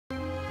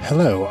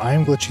Hello,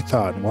 I'm Glitchy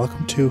Thought, and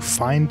welcome to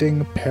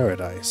Finding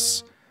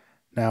Paradise.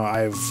 Now,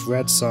 I've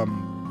read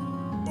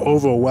some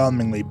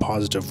overwhelmingly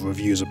positive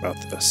reviews about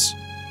this,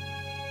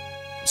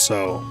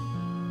 so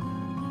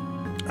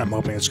I'm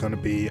hoping it's going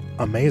to be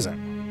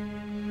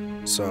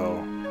amazing.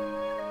 So,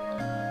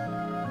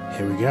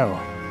 here we go.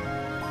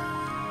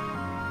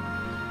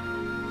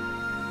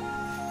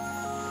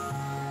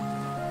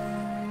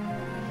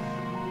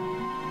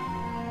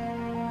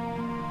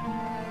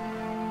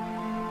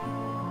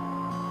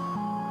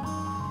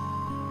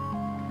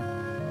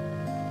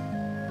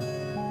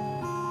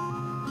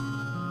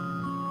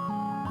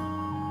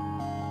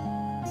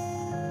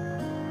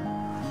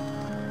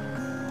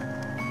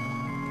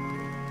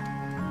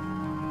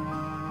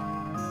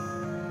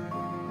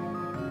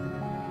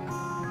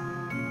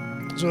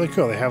 It's really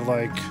cool. They have,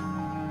 like,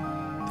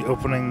 the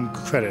opening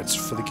credits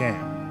for the game.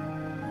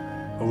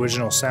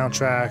 Original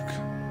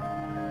soundtrack.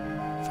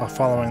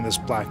 Following this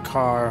black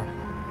car.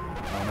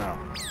 Oh no.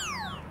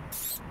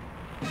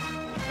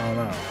 Oh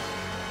no.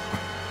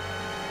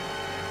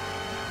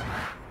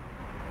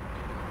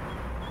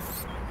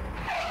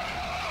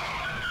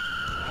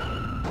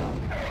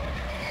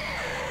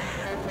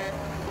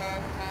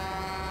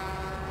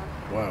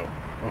 Whoa.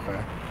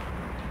 Okay.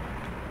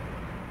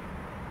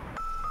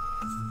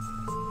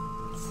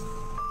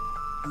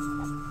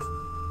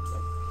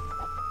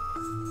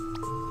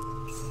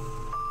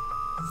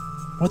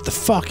 What the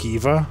fuck,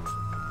 Eva?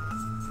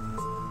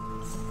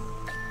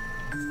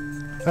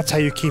 That's how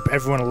you keep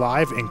everyone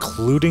alive,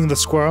 including the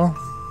squirrel?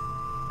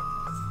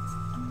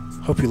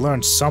 Hope you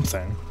learned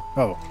something.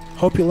 Oh,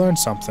 hope you learned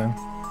something.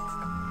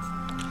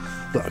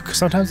 Look,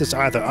 sometimes it's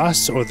either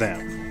us or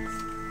them.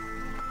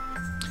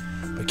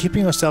 By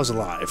keeping ourselves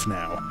alive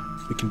now,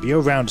 we can be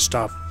around to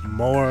stop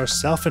more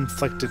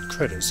self-inflicted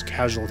critters'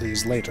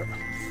 casualties later.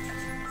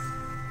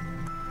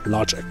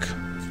 Logic.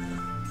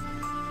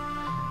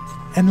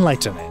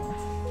 Enlightening.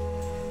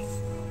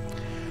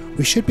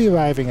 We should be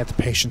arriving at the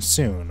patient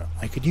soon.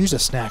 I could use a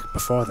snack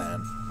before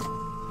then.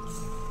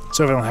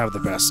 So I don't have the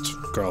best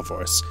girl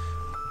voice.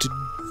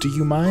 Do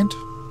you mind?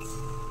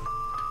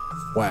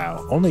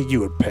 Wow, only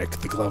you would pick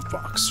the glove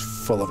box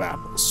full of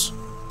apples.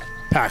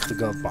 Pack the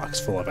glove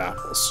box full of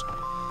apples.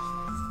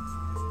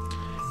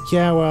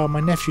 Yeah, well, my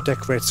nephew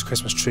decorates the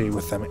Christmas tree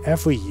with them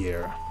every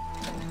year.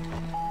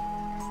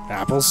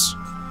 Apples?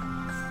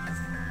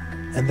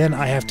 And then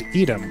I have to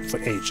eat them for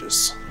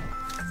ages.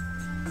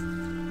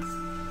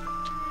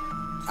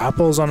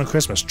 Apples on a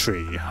Christmas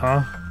tree,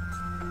 huh?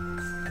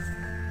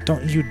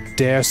 Don't you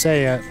dare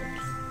say it.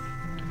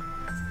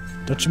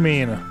 Don't you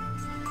mean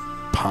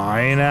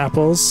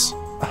pineapples?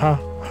 Ha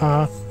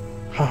ha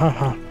ha ha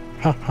ha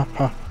ha ha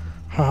ha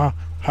ha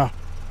ha.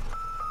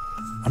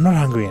 I'm not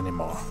hungry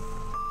anymore.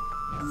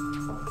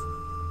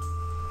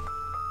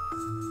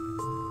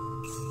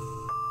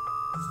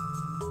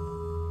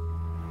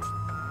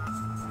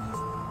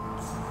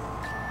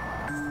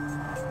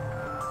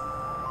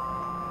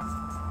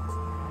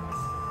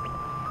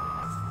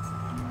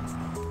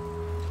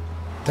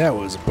 That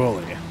was a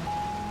bully.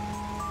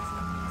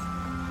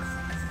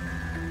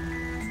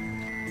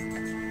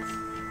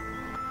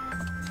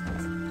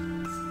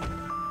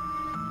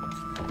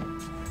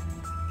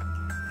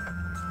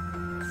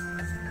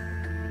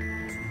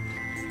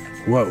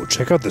 Whoa,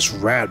 check out this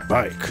rad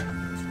bike.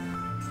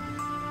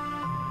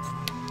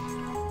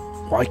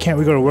 Why can't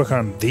we go to work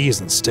on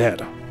these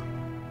instead?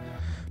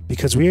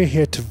 Because we are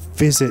here to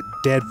visit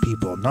dead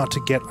people, not to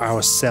get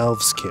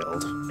ourselves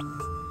killed.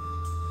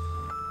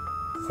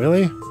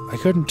 Really? I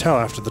couldn't tell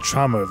after the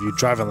trauma of you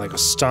driving like a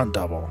stunt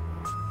double.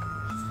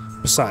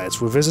 Besides,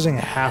 we're visiting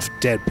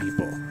half-dead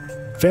people.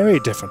 Very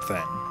different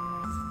thing.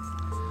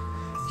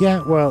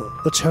 Yeah, well,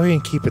 let's hurry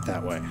and keep it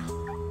that way.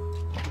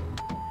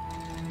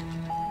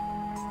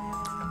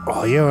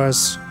 All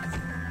yours.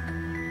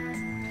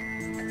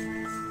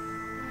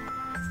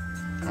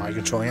 Am I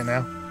controlling it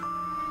now?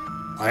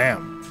 I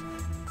am.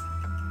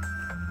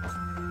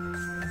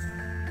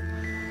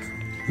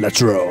 Let's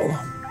roll.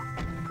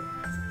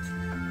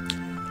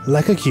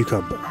 Like a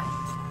cucumber.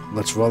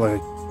 Let's roll a...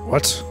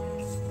 what?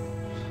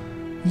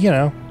 You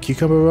know,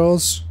 cucumber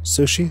rolls?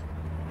 Sushi?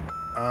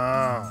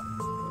 Oh.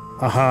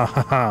 Aha,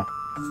 haha.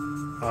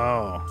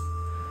 Oh.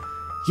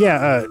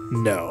 Yeah,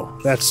 no.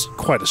 That's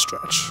quite a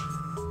stretch.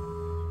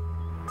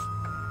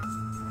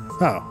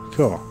 Oh,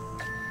 cool.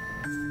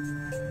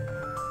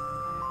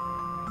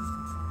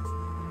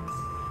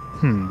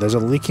 There's a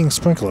leaking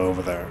sprinkler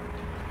over there.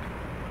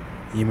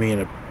 You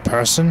mean a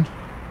person?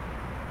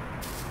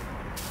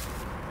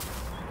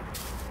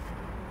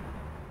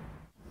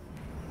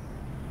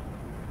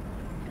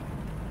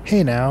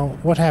 Hey now,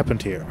 what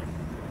happened here?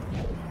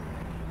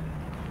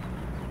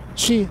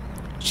 She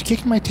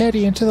kicked my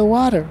teddy into the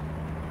water.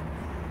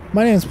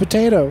 My name's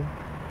Potato.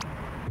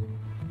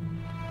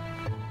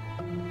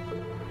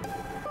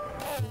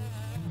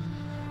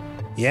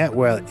 Yeah,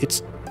 well,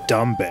 it's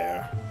Dumb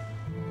Bear.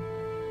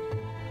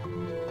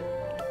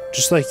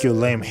 Just like your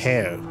lame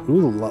hair.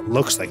 Who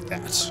looks like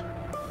that?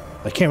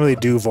 I can't really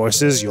do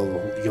voices. You'll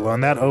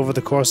learn that over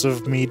the course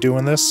of me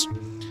doing this.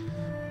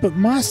 But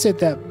Ma said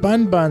that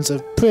bun buns are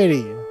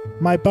pretty.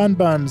 My bun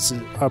buns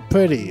are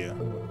pretty.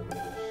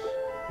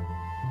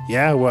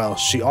 Yeah, well,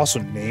 she also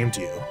named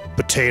you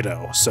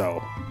Potato,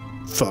 so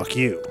fuck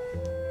you.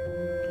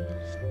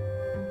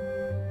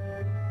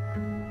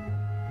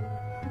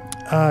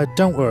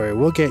 Don't worry,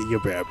 we'll get your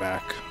bear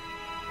back.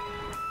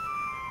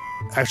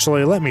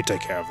 Actually, let me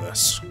take care of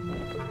this.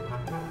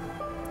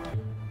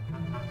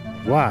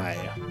 Why?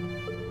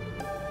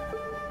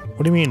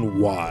 What do you mean,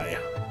 why?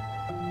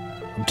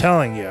 I'm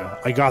telling you,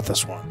 I got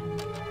this one.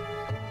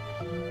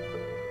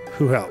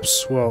 Who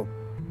helps? Well,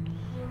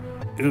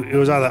 it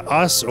was either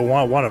us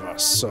or one of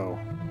us, so...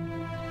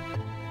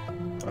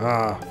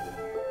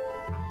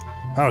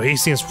 oh, he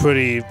seems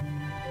pretty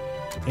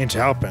into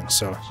helping,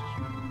 so...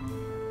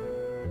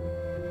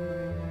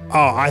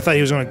 Oh, I thought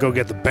he was gonna go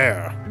get the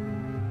bear.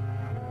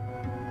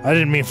 I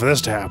didn't mean for this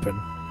to happen.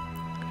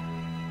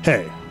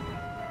 Hey.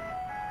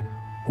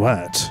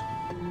 What?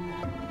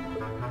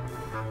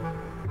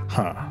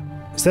 Huh.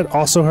 Is that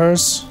also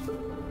hers?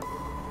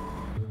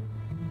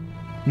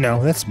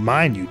 No, that's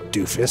mine, you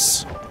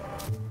doofus.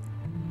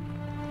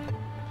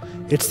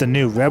 It's the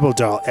new Rebel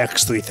Doll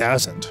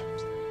X3000.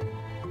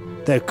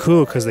 They're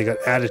cool because they got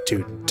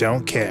attitude,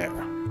 don't care.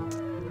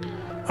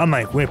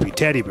 Unlike wimpy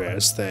teddy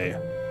bears, they...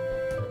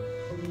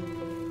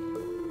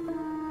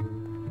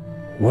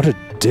 What a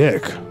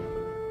dick.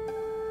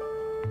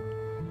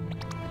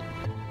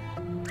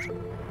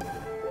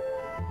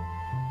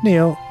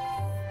 Neil,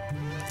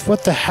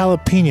 what the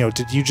jalapeno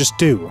did you just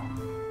do?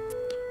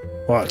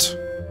 What?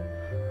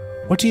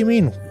 What do you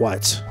mean,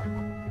 what?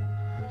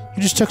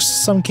 You just took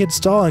some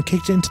kid's doll and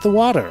kicked it into the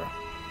water.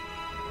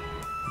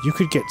 You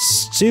could get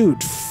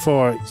sued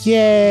for...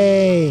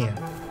 Yay!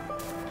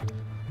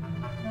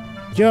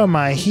 You're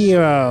my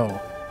hero!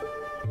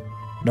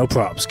 No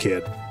props,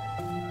 kid.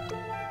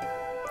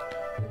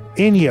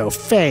 In your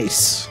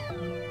face!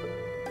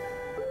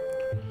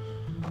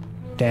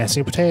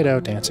 Dancing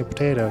potato, dancing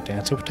potato,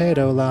 dancing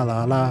potato, la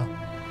la la.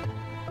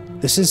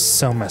 This is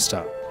so messed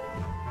up.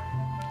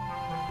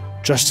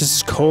 Justice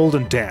is cold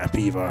and damp,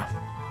 Eva.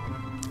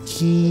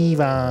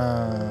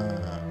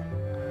 Eva.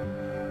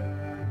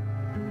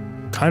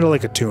 Kinda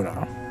like a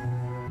tuna.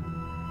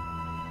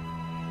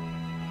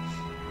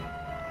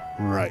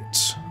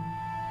 Right.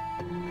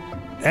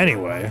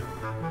 Anyway.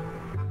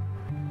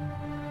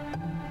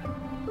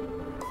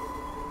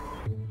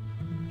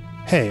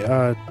 Hey,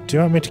 do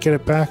you want me to get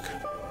it back?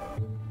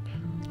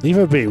 Leave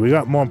her be, we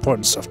got more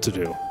important stuff to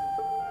do.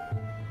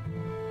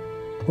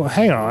 Well,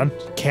 hang on.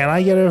 Can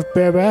I get her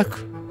bear back?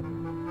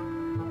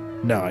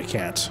 No, I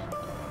can't.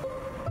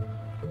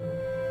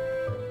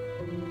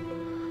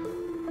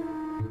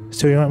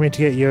 So you want me to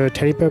get your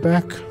teddy bear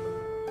back?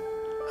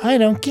 I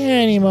don't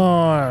care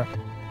anymore!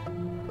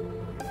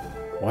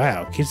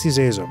 Wow, kids these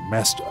days are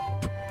messed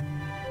up.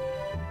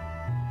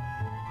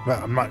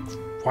 Well, I'm not...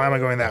 Why am I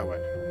going that way?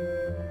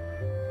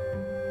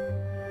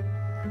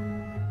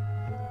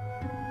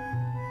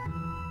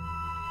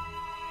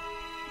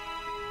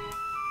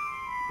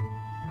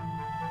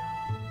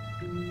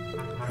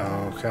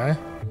 Okay.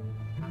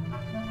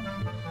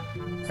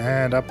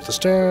 And up the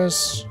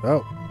stairs.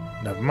 Oh,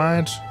 never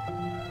mind.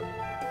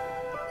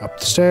 Up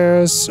the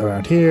stairs,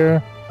 around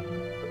here,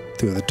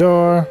 through the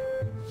door.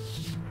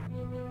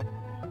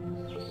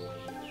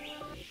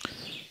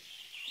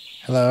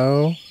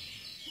 Hello?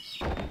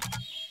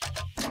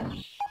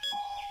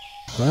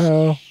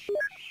 Hello?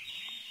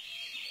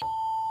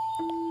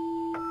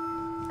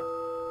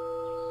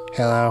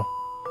 Hello?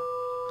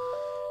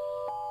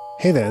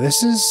 Hey there,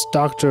 this is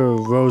Dr.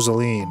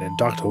 Rosaline and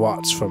Dr.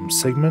 Watts from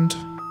Sigmund.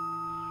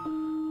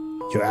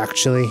 You're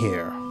actually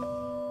here.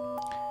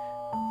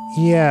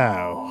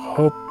 Yeah,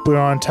 hope we're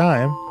on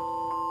time.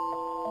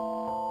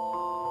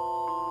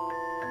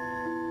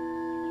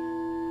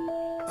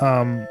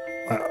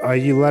 Are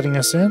you letting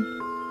us in?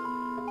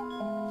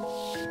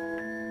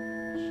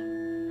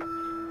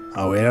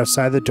 I'll wait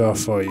outside the door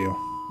for you.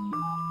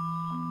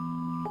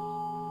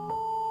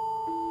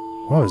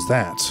 What was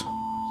that?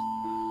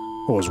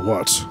 What was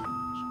what?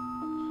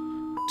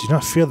 Do you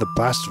not feel the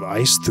blast of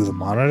ice through the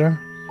monitor?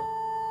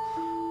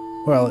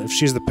 Well, if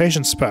she's the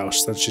patient's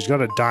spouse, then she's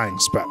got a dying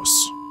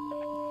spouse.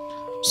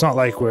 It's not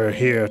like we're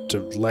here to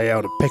lay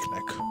out a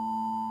picnic.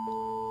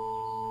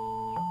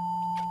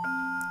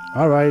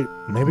 Alright,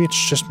 maybe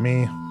it's just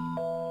me.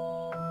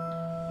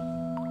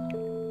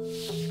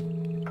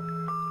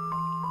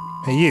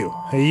 Hey you,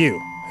 hey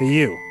you, hey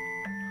you.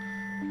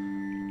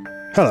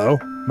 Hello,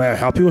 may I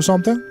help you with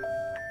something?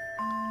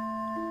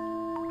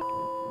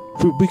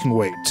 We can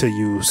wait till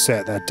you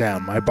set that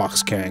down, my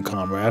box-carrying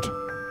comrade.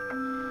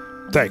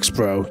 Thanks,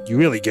 bro. You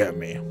really get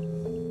me.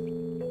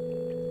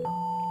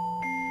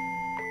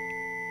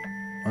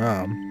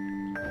 Oh.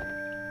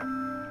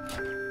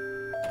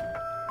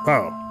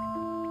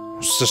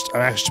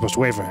 I'm actually supposed to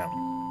wait for him.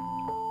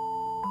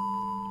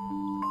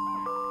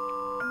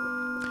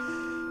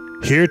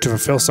 Here to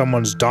fulfill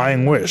someone's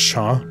dying wish,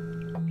 huh?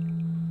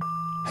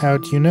 How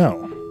do you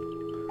know?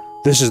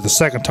 This is the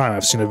second time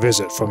I've seen a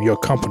visit from your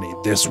company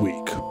this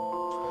week.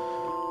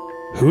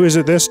 Who is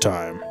it this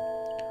time?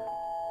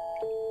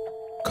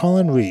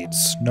 Colin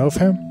Reeds. Know of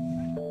him?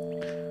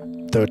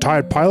 The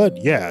retired pilot?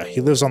 Yeah,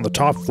 he lives on the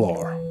top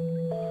floor.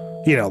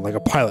 You know, like a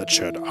pilot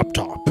should, up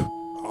top.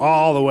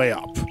 All the way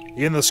up,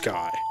 in the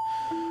sky.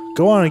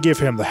 Go on and give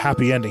him the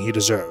happy ending he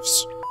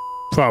deserves.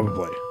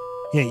 Probably.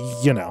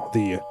 You know,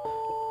 the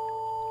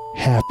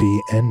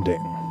happy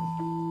ending.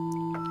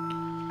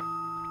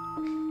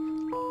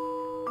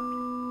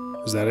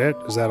 Is that it?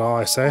 Is that all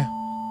I say?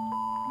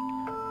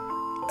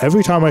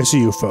 Every time I see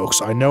you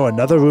folks, I know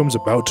another room's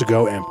about to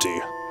go empty.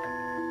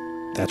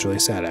 That's really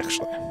sad,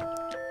 actually.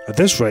 At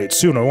this rate,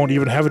 soon I won't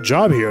even have a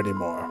job here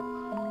anymore.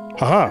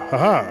 Haha,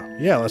 haha.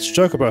 Yeah, let's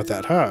joke about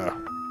that, huh?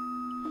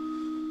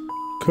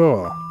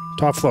 Cool.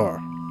 Top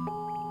floor.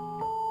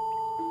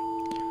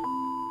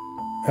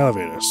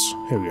 Elevators.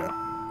 Here we go.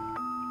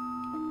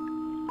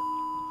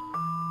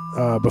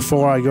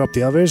 Before I go up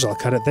the elevators, I'll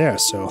cut it there.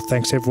 So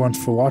thanks everyone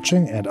for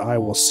watching, and I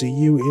will see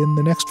you in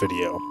the next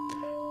video.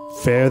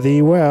 Fare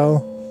thee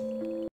well.